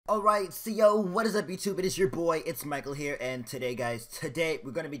Alright, so yo, what is up YouTube? It is your boy, Itsmichaelowl here, and today guys, we're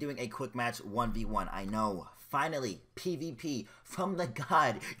going to be doing a quick match 1v1. I know, finally, PvP from the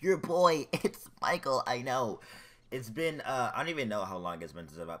god, your boy, Itsmichaelowl. I know. It's been, I don't even know how long it's been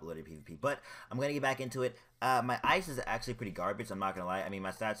since I've uploaded PvP, but I'm going to get back into it. My ice is actually pretty garbage, I'm not going to lie. I mean,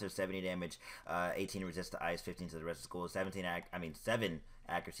 my stats are 70 damage, 18 resist to ice, 15 to the rest of school, 7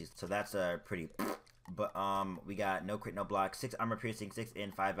 accuracy, so that's pretty... But we got no crit, no block, 6 armor piercing, 6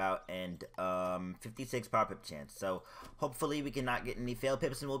 in, 5 out, and 56 power pip chance. So hopefully we can not get any fail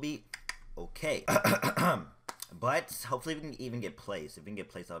pips and we'll be okay. But hopefully we can even get placed. If we can get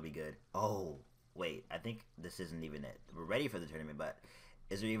placed, that'll be good. Oh wait, I think this isn't even it. We're ready for the tournament, but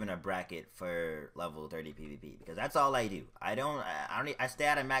is there even a bracket for level 30 PvP? Because that's all I do. I stay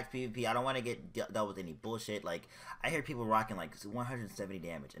out of max PvP. I don't want to get dealt with any bullshit. Like, I hear people rocking like 170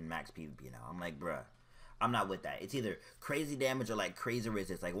 damage in max PvP now. I'm like, bruh, I'm not with that. It's either crazy damage or like crazy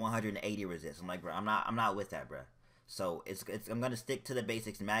resist, like 180 resist. I'm like, bruh, I'm not with that, bruh. So I'm gonna stick to the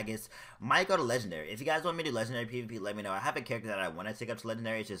basics. Magus might go to legendary. If you guys want me to do legendary PvP, let me know. I have a character that I want to take up to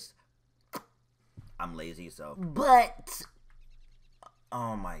legendary. It's just I'm lazy, so. But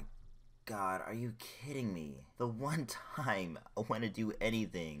oh my god, are you kidding me? The one time I want to do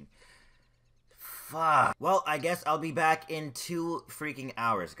anything. Fuck. Well, I guess I'll be back in 2 freaking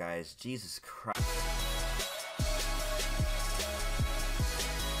hours, guys. Jesus Christ.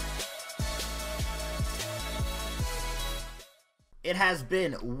 It has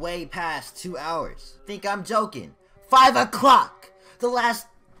been way past 2 hours. Think I'm joking. 5 o'clock! The last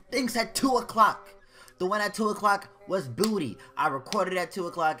thing said 2 o'clock. The one at 2 o'clock was booty. I recorded at 2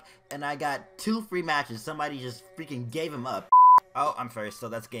 o'clock and I got 2 free matches. Somebody just freaking gave him up. Oh, I'm first, so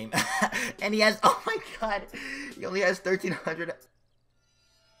that's game. And he has, oh my god, he only has 1,300.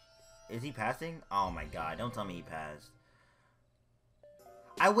 Is he passing? Oh my god, don't tell me he passed.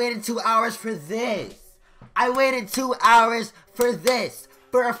 I waited 2 hours for this. I waited 2 hours for this.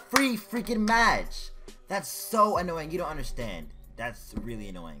 For a free freaking match. That's so annoying. You don't understand. That's really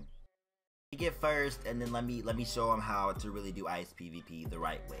annoying. Get first, and then let me show him how to really do ice PvP the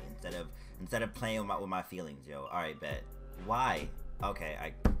right way instead of playing with my feelings, yo. All right, bet. Why? Okay,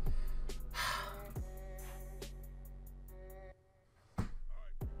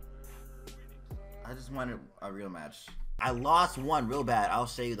 I just wanted a real match. I lost one real bad. I'll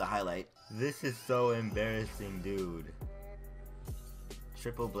show you the highlight. This is so embarrassing, dude.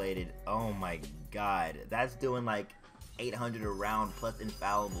 Triple bladed. Oh my god, that's doing like 800 a round plus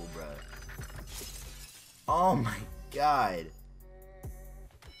infallible, bruh. Oh my god.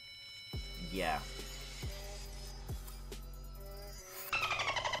 Yeah.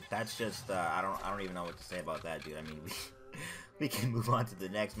 That's just I don't even know what to say about that, dude. I mean, we can move on to the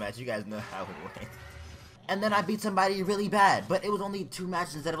next match. You guys know how it went. And then I beat somebody really bad, but it was only 2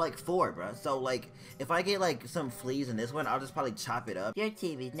 matches instead of like 4, bro. So like, if I get like some fleas in this one, I'll just probably chop it up. Your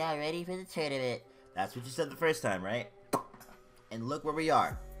team is now ready for the tournament. That's what you said the first time, right? And look where we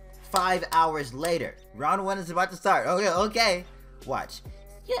are. 5 hours later. Round 1 is about to start. Okay. Watch.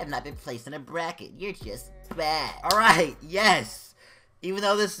 You have not been placed in a bracket. You're just bad. Alright, yes. Even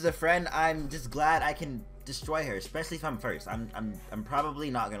though this is a friend, I'm just glad I can destroy her, especially if I'm first. I'm probably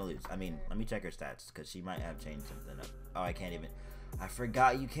not gonna lose. I mean, let me check her stats, because she might have changed something up. Oh, I can't even. I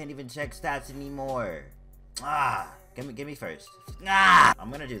forgot you can't even check stats anymore. Ah, give me first. Ah,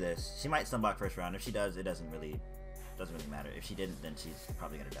 I'm gonna do this. She might sunblock first round. If she does, it doesn't really matter. If she didn't, then she's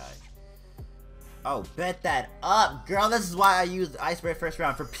probably gonna die. Oh, bet that up, girl. This is why I used ice spray first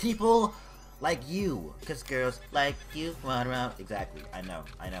round, for people like you, because girls like you run around. Exactly. I know.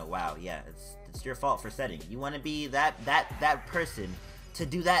 Wow. Yeah, it's your fault for setting. You want to be that person to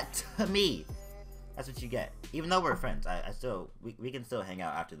do that to me. That's what you get. Even though we're friends, we can still hang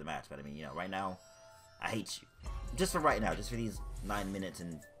out after the match. But I mean, you know, right now, I hate you. Just for right now, just for these 9 minutes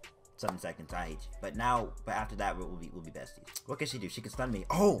and 7 seconds, I hate you. But after that, we'll be besties. What can she do? She can stun me.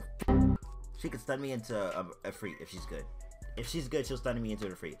 Oh, she can stun me into a free if she's good. If she's good, she'll stun me into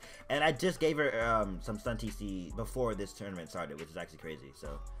a free. And I just gave her some stun TC before this tournament started, which is actually crazy.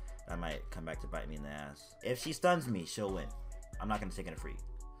 So that might come back to bite me in the ass. If she stuns me, she'll win. I'm not gonna take it a free.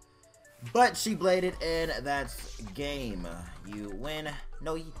 But she bladed, and that's game. You win.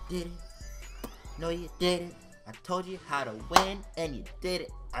 No, you didn't. No, you didn't. I told you how to win, and you did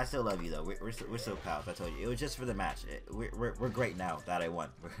it. I still love you though. We're still pals. I told you it was just for the match. We're great now that I won.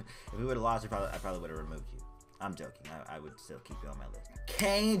 If we would have lost, I probably would have removed you. I'm joking. I would still keep you on my list.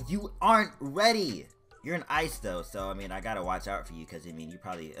 Kane, you aren't ready. You're in ice though, so I mean I gotta watch out for you, because I mean you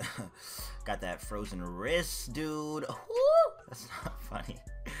probably got that frozen wrist, dude. Woo! That's not funny.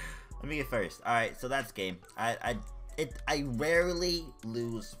 Let me get first. All right, so that's game. I rarely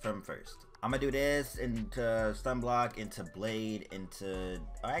lose from first. I'm gonna do this into stun block, into blade, into.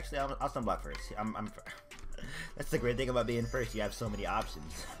 Oh, actually, I'll stun block first. That's the great thing about being first. You have so many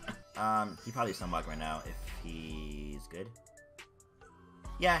options. He probably stun block right now if he's good.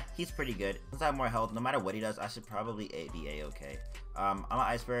 Yeah, he's pretty good. Since I have more health, no matter what he does, I should probably be a-okay. I'm an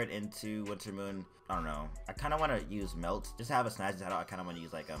Ice Bird into Winter Moon. I don't know. I kind of want to use Melt. Just to have a Snazzy title, I kind of want to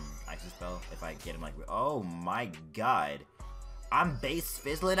use like Ice Spell if I get him like. Oh my god. I'm base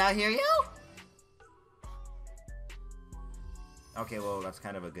fizzling out here, yo? Okay, well, that's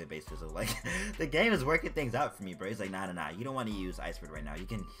kind of a good base fizzle. Like, the game is working things out for me, bro. It's like, nah. You don't want to use Ice Bird right now. You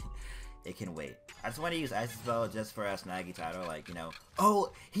can, it can wait. I just want to use Ice Spell just for a snaggy title, like, you know.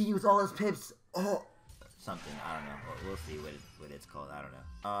 Oh, he used all his pips. Oh, something. I don't know. We'll see what it's called. I don't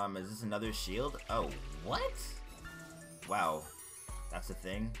know. Is this another shield? Oh, what? Wow, that's a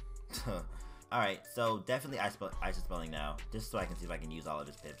thing. Alright, so definitely Ice Spelling now, just so I can see if I can use all of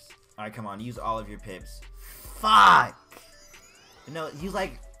his pips. Alright, come on, use all of your pips. Fuck! No, use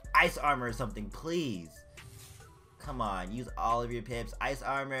like Ice Armor or something, please. Come on, use all of your pips. Ice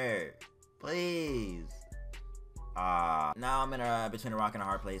Armor, please. Now I'm in between a rock and a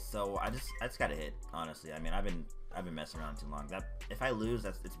hard place, so I just gotta hit. Honestly, I mean, I've been messing around too long. That if I lose,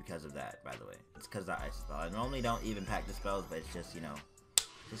 it's because of that. By the way, it's because of that Ice Spell. I normally don't even pack the spells, but it's just, you know,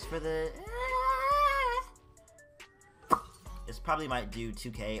 just for the. This probably might do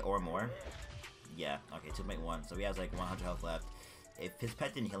 2k or more. Yeah, okay, 2.1. So he has like 100 health left. If his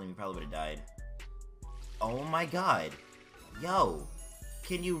pet didn't heal him, he probably would have died. Oh my god. Yo,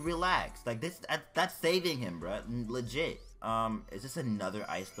 can you relax? Like, that's saving him, bruh. Legit. Is this another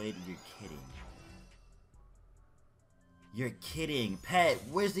Ice Blade? You're kidding. You're kidding. Pet,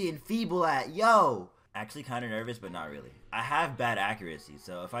 where's the Enfeeble at? Yo! Actually kind of nervous, but not really. I have bad accuracy,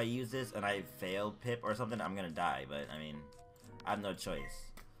 so if I use this and I fail Pip or something, I'm gonna die. But, I mean, I have no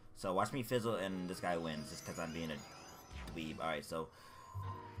choice. So watch me fizzle and this guy wins just because I'm being a dweeb. Alright, so.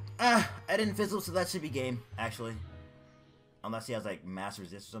 I didn't fizzle, so that should be game, actually. Unless he has, like, mass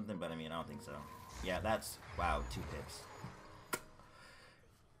resist or something, but I mean, I don't think so. Yeah, that's. Wow, 2 pips.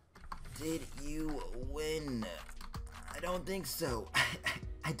 Did you win? I don't think so.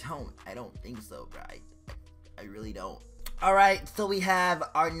 I don't think so, bro. I really don't. Alright, so we have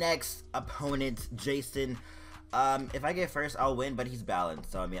our next opponent, Jason. If I get first, I'll win, but he's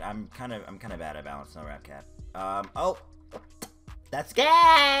balanced. So I mean, I'm kind of bad at balance. No rap cap. Oh, that's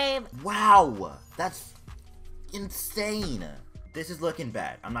game. Wow, that's insane. This is looking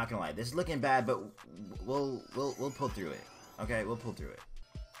bad. I'm not gonna lie. This is looking bad, but we'll pull through it. Okay, we'll pull through it.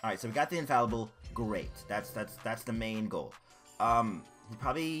 All right, so we got the infallible. Great. That's the main goal. He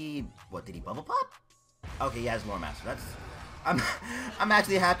probably, what, did he bubble pop? Okay, he has Lore Master. That's, I'm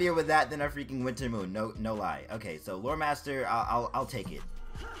actually happier with that than a freaking Winter Moon. No lie. Okay, so Lore Master, I'll take it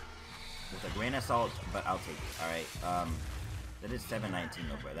with a grain of salt, but I'll take it. All right. That is 719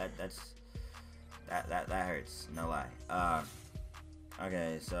 though, bro. That hurts. No lie.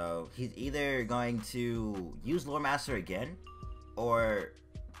 Okay, so he's either going to use Lore Master again, or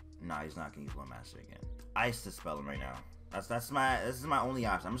no, he's not gonna use Lore Master again. Ice to spell him right now. This is my only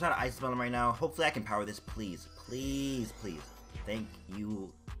option. I'm gonna try to Ice spell him right now. Hopefully I can power this, please. Please. Thank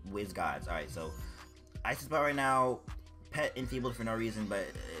you, Wiz Gods. Alright, so Ice spell right now. Pet enfeebled for no reason, but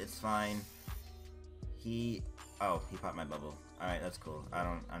it's fine. He popped my bubble. Alright, that's cool. I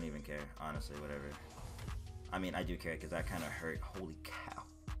don't even care, honestly, whatever. I mean, I do care because that kind of hurt. Holy cow.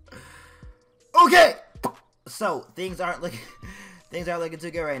 Okay! So, things aren't looking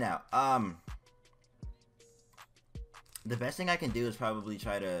too good right now. The best thing I can do is probably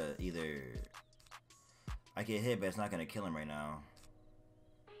try to either. I get hit, but it's not gonna kill him right now.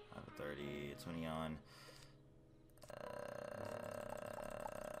 I have a 30, 20 on.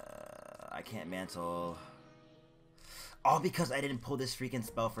 I can't mantle. All because I didn't pull this freaking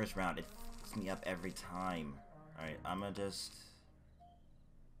spell first round. It fucks me up every time. Alright, I'm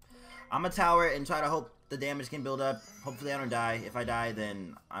gonna tower and try to hope the damage can build up. Hopefully I don't die. If I die,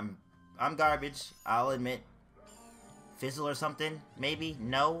 then I'm garbage. I'll admit. Fizzle or something? Maybe?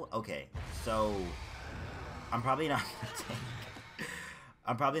 No? Okay. So I'm probably not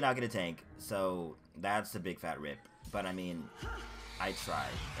gonna tank. So that's a big fat rip. But I mean, I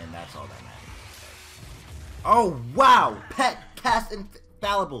tried, and that's all that matters. Oh wow! Pet! Cast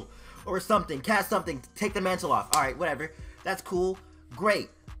infallible or something. Cast something. Take the mantle off. Alright, whatever. That's cool.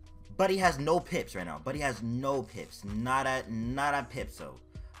 Great. Buddy has no pips right now. Buddy has no pips. Not a pip, so.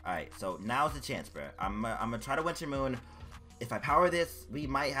 Alright, so now's the chance, bro. I'm gonna try to Winter Moon. If I power this, we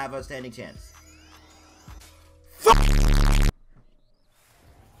might have a standing chance.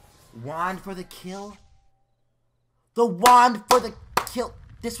 Wand for the kill? The wand for the kill.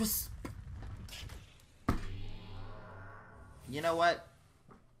 This was... You know what?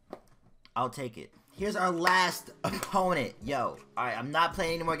 I'll take it. Here's our last opponent. Yo, alright, I'm not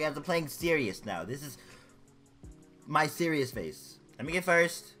playing any more games. I'm playing serious now. This is my serious face. Let me get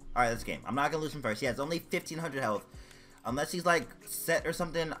first. Alright, let's game. I'm not gonna lose him first. He has only 1500 health. Unless he's like set or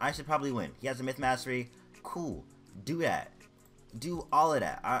something, I should probably win. He has a myth mastery. Cool. Do that. Do all of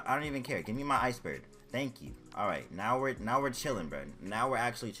that. I don't even care. Give me my ice bird. Thank you. Alright, now we're chilling, bro. Now we're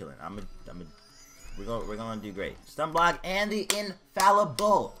actually chilling. We're gonna do great. Stun block and the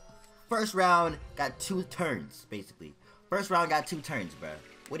infallible. First round got 2 turns, basically. First round got 2 turns, bro.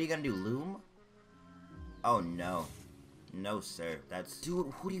 What are you gonna do, Loom? Oh no. No, sir. That's... Dude,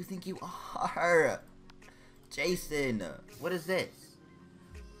 who do you think you are? Jason. What is this?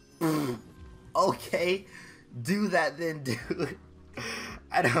 Okay. Do that then, dude.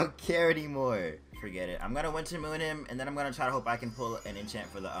 I don't care anymore. Forget it. I'm gonna Winter Moon him, and then I'm gonna try to hope I can pull an enchant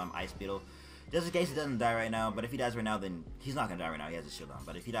for the Ice Beetle. Just in case he doesn't die right now, but if he dies right now, then he's not gonna die right now. He has a shield on.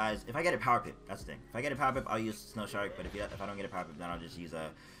 But if he dies, if I get a Power Pip, that's the thing. If I get a Power Pip, I'll use Snow Shark. But if I don't get a Power Pip, then I'll just use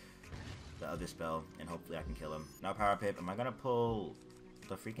the other spell, and hopefully I can kill him. Now Power Pip. Am I gonna pull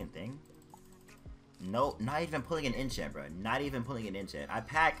the freaking thing? No, not even pulling an enchant, bro. Not even pulling an enchant. I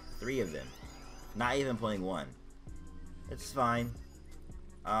pack 3 of them. Not even pulling 1. It's fine.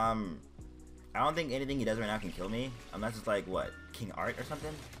 I don't think anything he does right now can kill me, unless it's like what, King Art or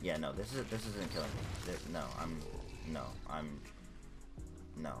something. Yeah, no, this isn't killing me. I'm not.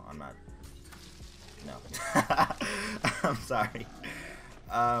 No, I'm sorry.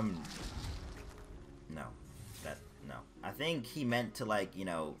 No. I think he meant to like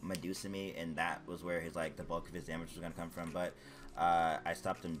Medusa me, and that was where his like the bulk of his damage was gonna come from. But I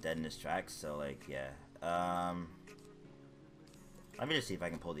stopped him dead in his tracks. So like yeah. Let me just see if I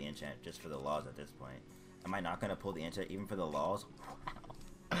can pull the enchant just for the laws at this point. Am I not going to pull the enchant even for the laws? Wow.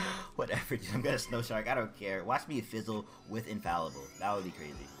 Whatever, dude. I'm going to Snow Shark. I don't care. Watch me fizzle with Infallible. That would be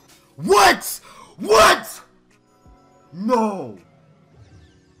crazy. What? What? No.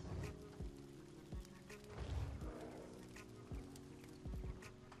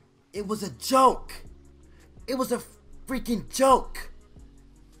 It was a joke. It was a freaking joke.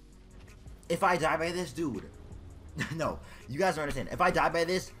 If I die by this, dude. No, you guys don't understand. If I die by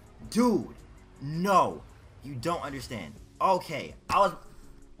this, dude, no, you don't understand. Okay,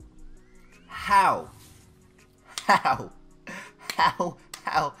 How?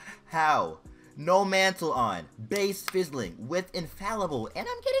 No mantle on, base fizzling with infallible, and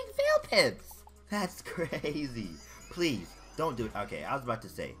I'm getting fail pips. That's crazy. Please, don't do it. Okay, I was about to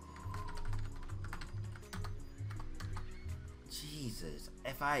say. Jesus,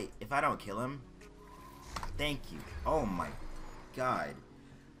 if I don't kill him. Thank you. Oh my god.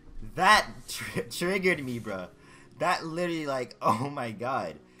 That triggered me, bro. That literally, like, oh my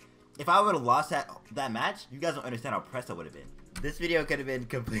god. If I would have lost that match, you guys don't understand how pressed I would have been. This video could have been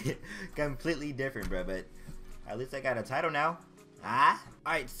completely different, bro, but at least I got a title now.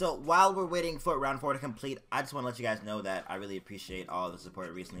 Alright, so while we're waiting for round 4 to complete, I just want to let you guys know that I really appreciate all the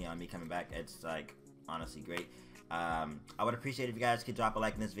support recently on me coming back. It's, like, honestly great. I would appreciate if you guys could drop a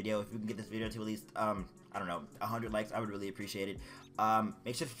like in this video. If we can get this video to at least, I don't know, 100 likes, I would really appreciate it.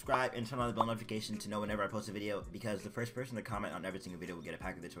 Make sure to subscribe and turn on the bell notification to know whenever I post a video, because the first person to comment on every single video will get a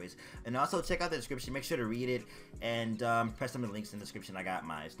pack of their choice. And also check out the description, make sure to read it, and press some of the links in the description. I got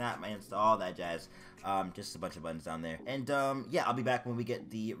my Snap, my Insta, all that jazz. Just a bunch of buttons down there. And yeah, I'll be back when we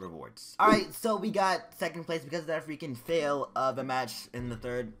get the rewards. Alright, so we got 2nd place because of that freaking fail of a match in the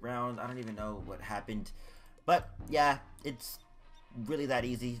 3rd round. I don't even know what happened. But yeah, it's really that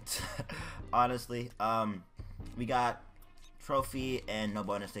easy, honestly. We got trophy and no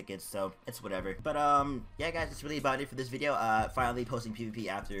bonus tickets, so it's whatever. But yeah guys, that's really about it for this video. Finally posting PvP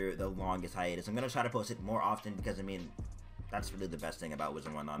after the longest hiatus. I'm gonna try to post it more often because I mean that's really the best thing about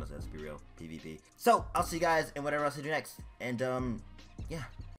Wizard101, honestly, let's be real, PvP. So I'll see you guys in whatever else I do next, and yeah.